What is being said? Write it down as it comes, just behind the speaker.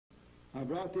I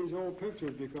brought these old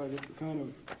pictures because it kind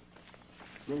of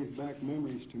brings back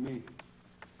memories to me.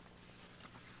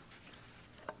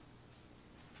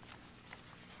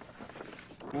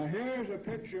 Now here's a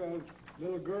picture of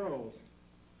little girls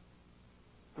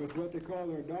with what they call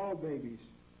their doll babies.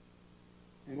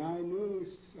 And I knew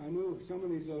some of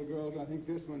these little girls. I think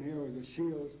this one here was a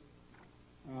Shields,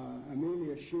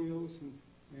 Amelia Shields,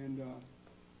 and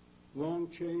Long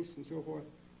Chase and so forth.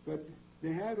 But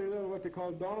they have their little what they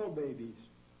call doll babies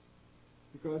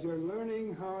because they're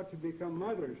learning how to become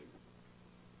mothers.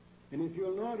 And if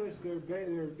you'll notice, their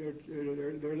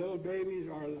little babies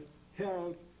are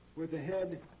held with the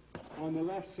head on the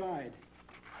left side.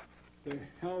 They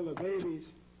held the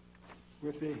babies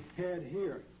with the head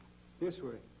here, this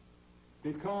way,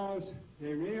 because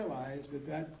they realized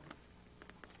that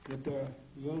the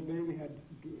little baby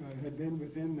had been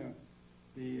within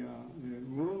the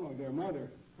womb of their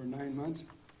mother for 9 months.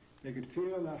 They could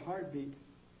feel that heartbeat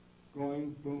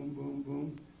going boom, boom,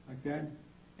 boom, like that.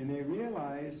 And they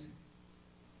realized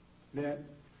that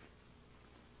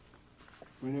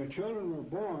when their children were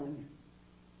born,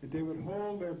 that they would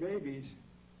hold their babies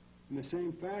in the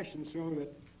same fashion so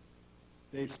that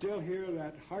they'd still hear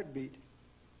that heartbeat,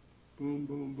 boom,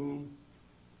 boom, boom.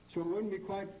 So it wouldn't be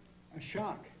quite a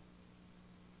shock.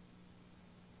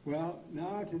 Well,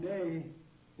 now today,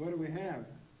 what do we have?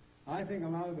 I think a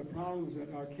lot of the problems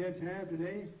that our kids have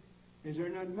today is they're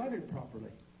not mothered properly.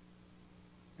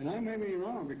 And I may be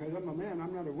wrong because I'm a man,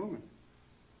 I'm not a woman.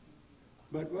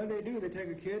 But what they do, they take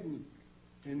a kid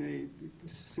and they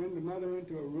send the mother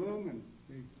into a room and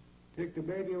they take the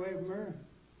baby away from her,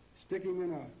 stick him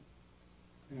in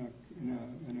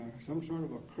some sort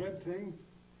of a crib thing,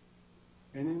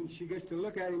 and then she gets to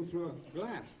look at him through a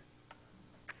glass.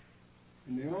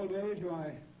 In the old days,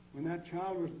 when that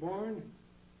child was born,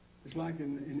 it's like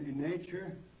in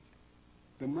nature,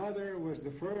 the mother was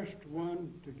the first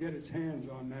one to get its hands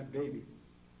on that baby.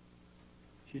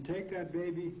 She'd take that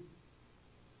baby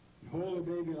and hold the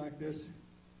baby like this,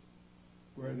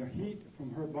 where the heat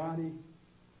from her body,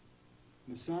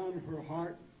 the sound of her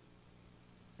heart,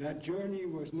 that journey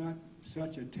was not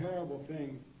such a terrible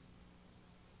thing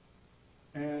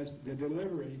as the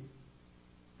delivery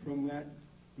from that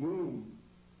womb,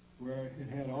 where it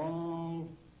had all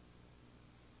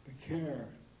the care,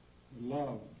 the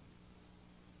love,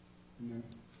 and the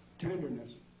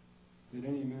tenderness that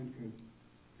any man could,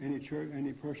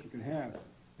 any person could have.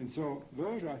 And so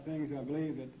those are things I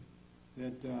believe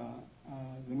that the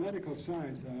medical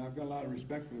science, and I've got a lot of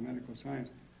respect for the medical science.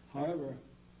 However,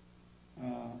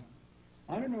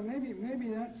 I don't know. Maybe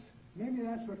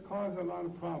that's what caused a lot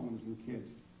of problems in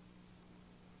kids.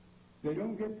 They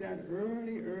don't get that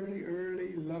early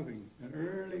loving, that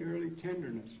early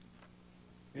tenderness.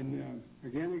 And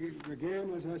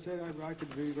again, as I said, I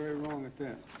could be very wrong at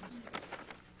that.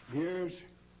 Here's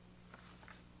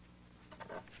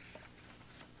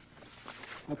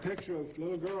a picture of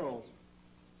little girls.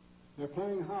 They're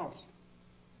playing house.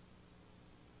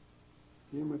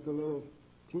 See them with the little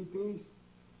teepees?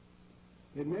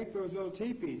 They'd make those little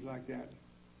teepees like that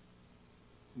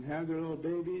and have their little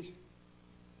babies.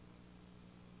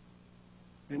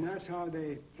 And that's how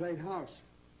they played house.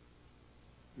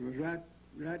 It was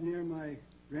right near my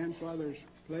grandfather's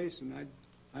place, and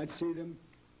I'd see them.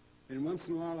 And once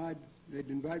in a while, they'd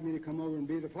invite me to come over and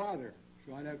be the father.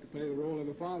 So I'd have to play the role of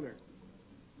the father.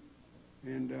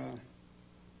 And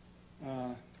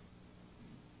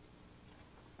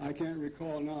I can't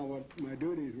recall now what my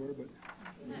duties were, but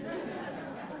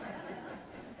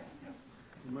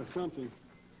it was something.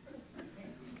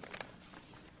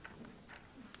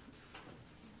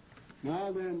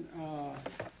 Now then,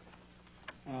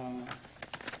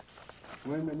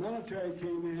 when the military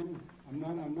came in, I'm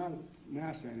not at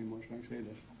NASA anymore, so I can say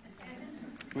this.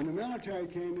 When the military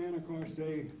came in, of course,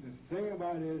 the thing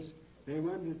about it is they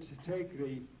wanted to take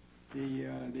the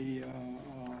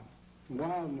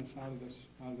wildness out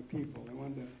of the people. They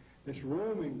wanted this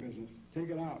roaming business, take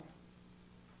it out.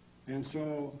 And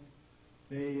so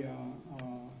they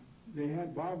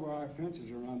had barbed wire fences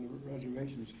around the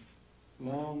reservations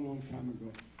long time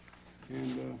ago.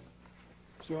 And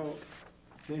so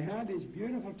they had these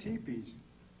beautiful teepees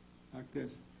like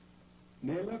this. And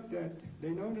they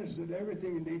noticed that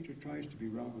everything in nature tries to be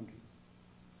round.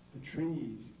 The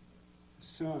trees, the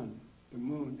sun, the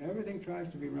moon, everything tries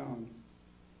to be round.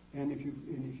 And if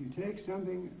you take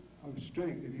something of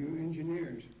strength, if you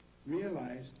engineers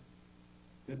realize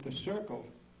that the circle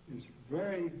is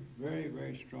very, very,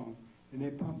 very strong, and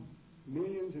they pump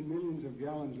millions and millions of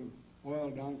gallons of oil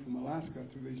down from Alaska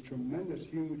through these tremendous,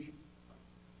 huge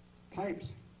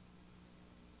pipes.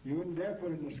 You wouldn't dare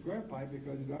put it in a square pipe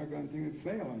because the doggone thing would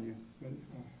fail on you. But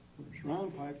it's a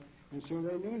round pipe, and so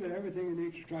they knew that everything in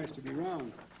nature tries to be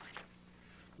round.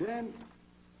 Then,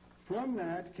 from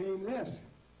that came this.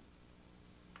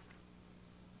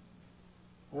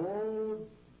 Old,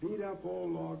 beat-up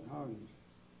old log houses.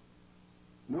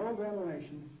 No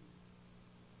ventilation,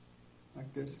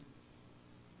 like this.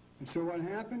 And so what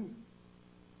happened?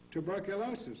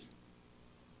 Tuberculosis.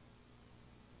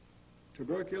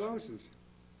 Tuberculosis.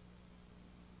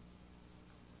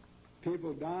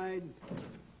 People died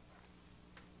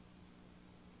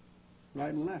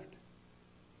right and left.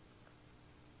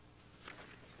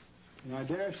 And I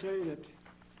dare say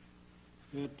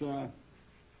that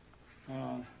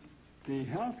the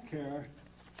health care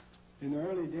in the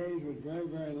early days was very,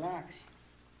 very lax.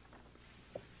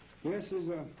 This is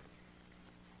a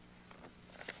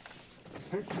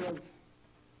picture of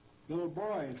little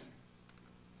boys.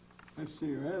 Let's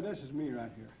see, this is me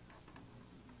right here.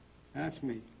 That's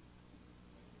me.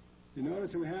 You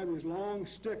notice we have these long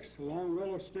sticks, long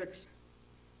willow sticks.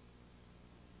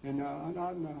 And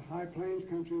out in the high plains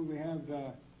country, we have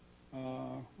the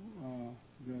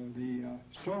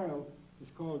soil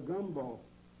is called gumbo,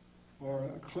 or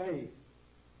clay.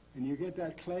 And you get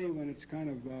that clay when it's kind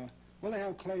of, well, they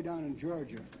have clay down in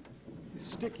Georgia. It's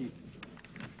sticky.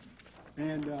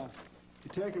 And you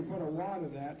take and put a wad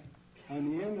of that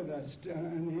on the end of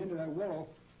that willow,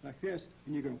 like this,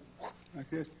 and you go like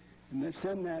this, and then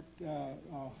send that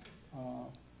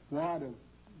wad of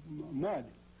mud.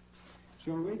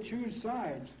 So we choose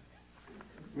sides.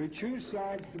 We choose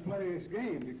sides to play this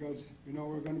game because, you know,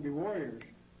 we're going to be warriors.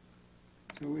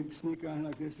 So we'd sneak on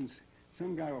like this, and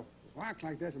some guy will whack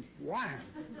like this, and whack!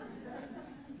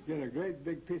 Get a great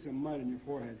big piece of mud in your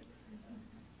forehead.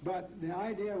 But the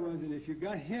idea was that if you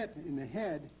got hit in the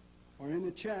head or in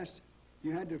the chest,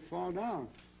 you had to fall down.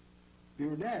 You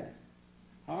were dead.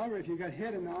 However, if you got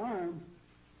hit in the arm,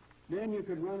 then you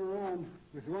could run around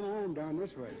with one arm down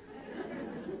this way.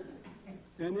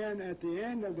 And then at the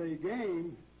end of the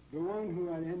game, the one who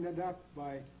had ended up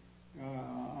by,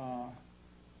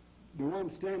 the one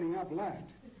standing up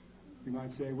left, you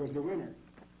might say, was the winner.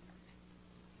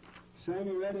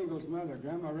 Sammy Red Eagle's mother,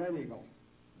 Grandma Red Eagle,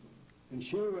 and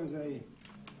she was a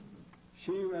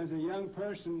young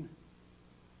person,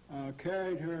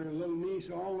 carried her little niece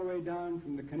all the way down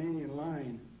from the Canadian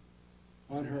line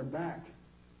on her back,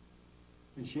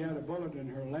 and she had a bullet in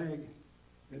her leg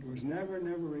that was never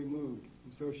removed.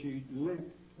 And so she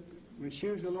lived. When she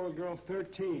was a little girl,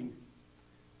 13,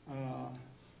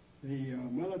 the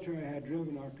military had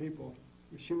driven our people,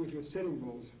 she was with Sitting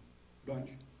Bull's bunch,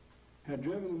 had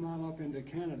driven them all up into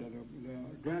Canada, the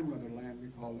grandmother land, we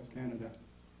call it Canada.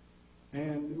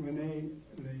 And when the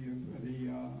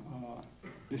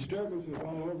disturbance was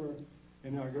all over,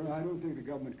 and I don't think the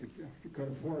government could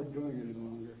afford doing it any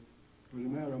longer. It was a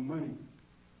matter of money.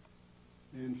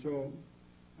 And so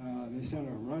they sent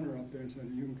a runner up there and said,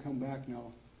 you can come back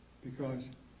now because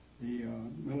the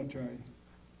military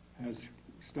has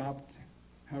stopped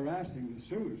harassing the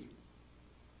Sioux.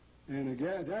 And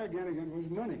again, there again was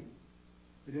money.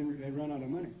 They run out of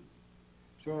money.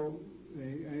 So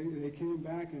they came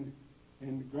back,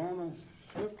 and Grandma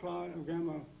Swiftclaw,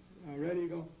 Grandma Red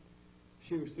Eagle,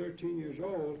 she was 13 years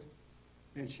old,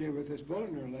 and she with this bullet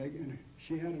in her leg, and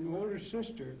she had an older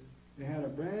sister. They had a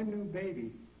brand new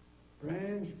baby,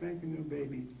 brand spanking new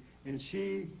baby, and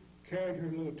she carried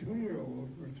her little 2-year-old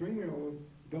or 3-year-old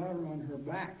daughter on her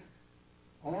back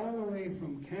all the way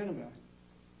from Canada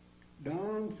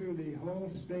down through the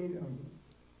whole state of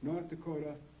North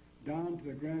Dakota, down to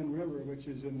the Grand River, which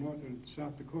is in northern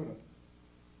South Dakota.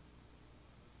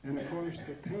 And of course,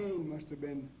 the pain must have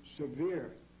been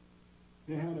severe.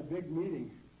 They had a big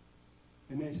meeting,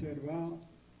 and they said, well,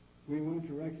 we want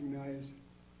to recognize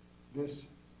this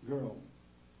girl.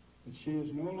 But she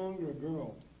is no longer a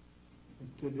girl.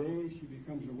 But today, she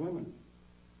becomes a woman.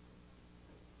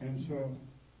 And so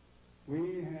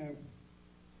we have,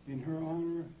 in her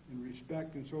honor and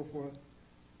respect and so forth,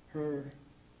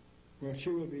 she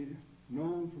will be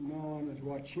known from now on as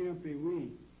Wachimpi-Wee,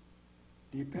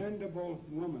 dependable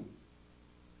woman.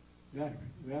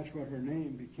 That's what her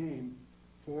name became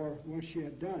for what she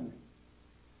had done.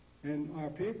 And our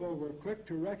people were quick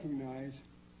to recognize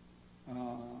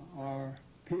our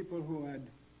people who had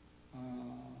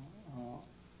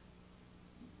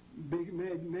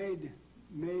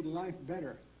made life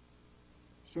better,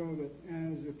 so that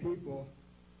as a people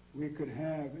we could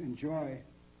enjoy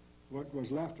what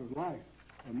was left of life.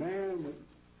 A man that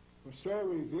was so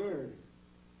revered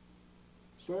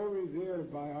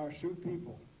by our Sioux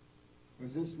people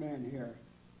was this man here.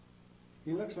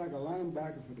 He looks like a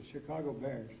linebacker for the Chicago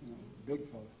Bears, you know, big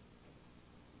fella.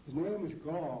 His name was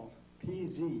Gall,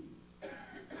 P.Z.,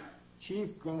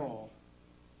 Chief Gall.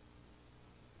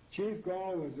 Chief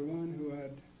Gall was the one who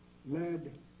had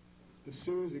led the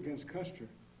Sioux against Custer.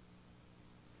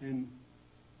 And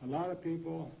a lot of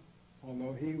people,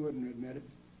 although he wouldn't admit it,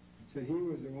 said he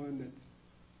was the one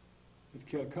that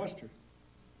killed Custer.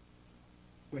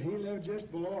 But he lived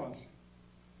just below us,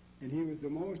 and he was the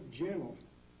most gentle,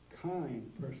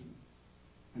 kind person.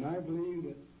 And I believe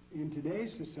that in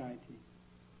today's society,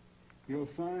 you'll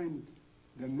find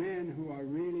the men who are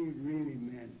really, really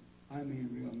men. I mean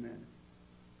real men.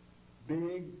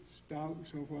 Big, stout, and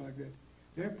so forth like that.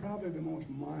 They're probably the most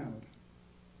mild,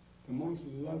 the most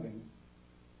loving,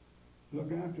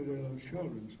 look after their little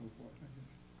children and so forth like that.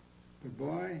 But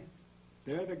boy,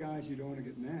 they're the guys you don't want to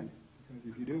get mad, because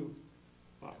if you do,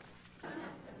 wow.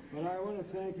 But I want to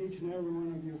thank each and every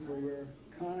one of you for your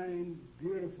kind,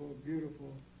 beautiful,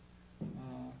 beautiful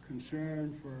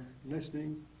concern for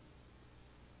listening.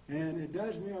 And it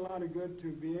does me a lot of good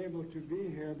to be able to be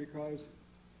here, because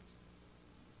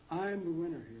I'm the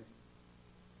winner here.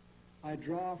 I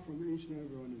draw from each and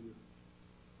every one of you.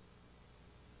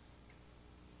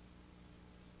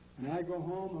 And I go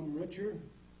home, I'm richer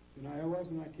than I was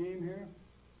when I came here,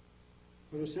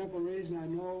 for the simple reason I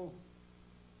know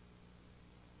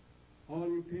all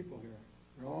you people here.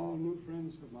 You're all new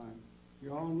friends of mine.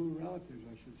 You're all new relatives,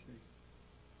 I should say.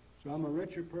 So I'm a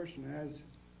richer person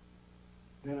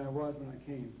than I was when I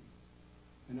came.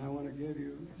 And I want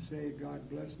to say God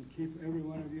bless and keep every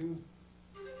one of you.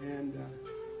 And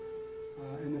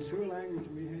in the Sioux language,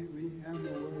 we have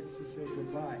no words to say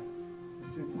goodbye.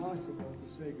 It's impossible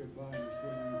to say goodbye in the Sioux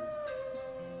language.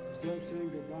 Instead of saying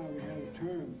goodbye, we have a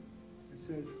term that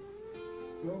says,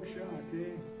 Doksha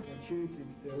ake wachinki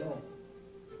delo,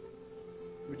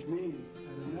 which means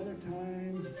at another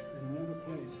time, in another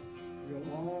place,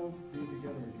 we'll all be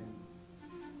together again.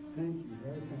 Thank you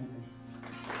very much.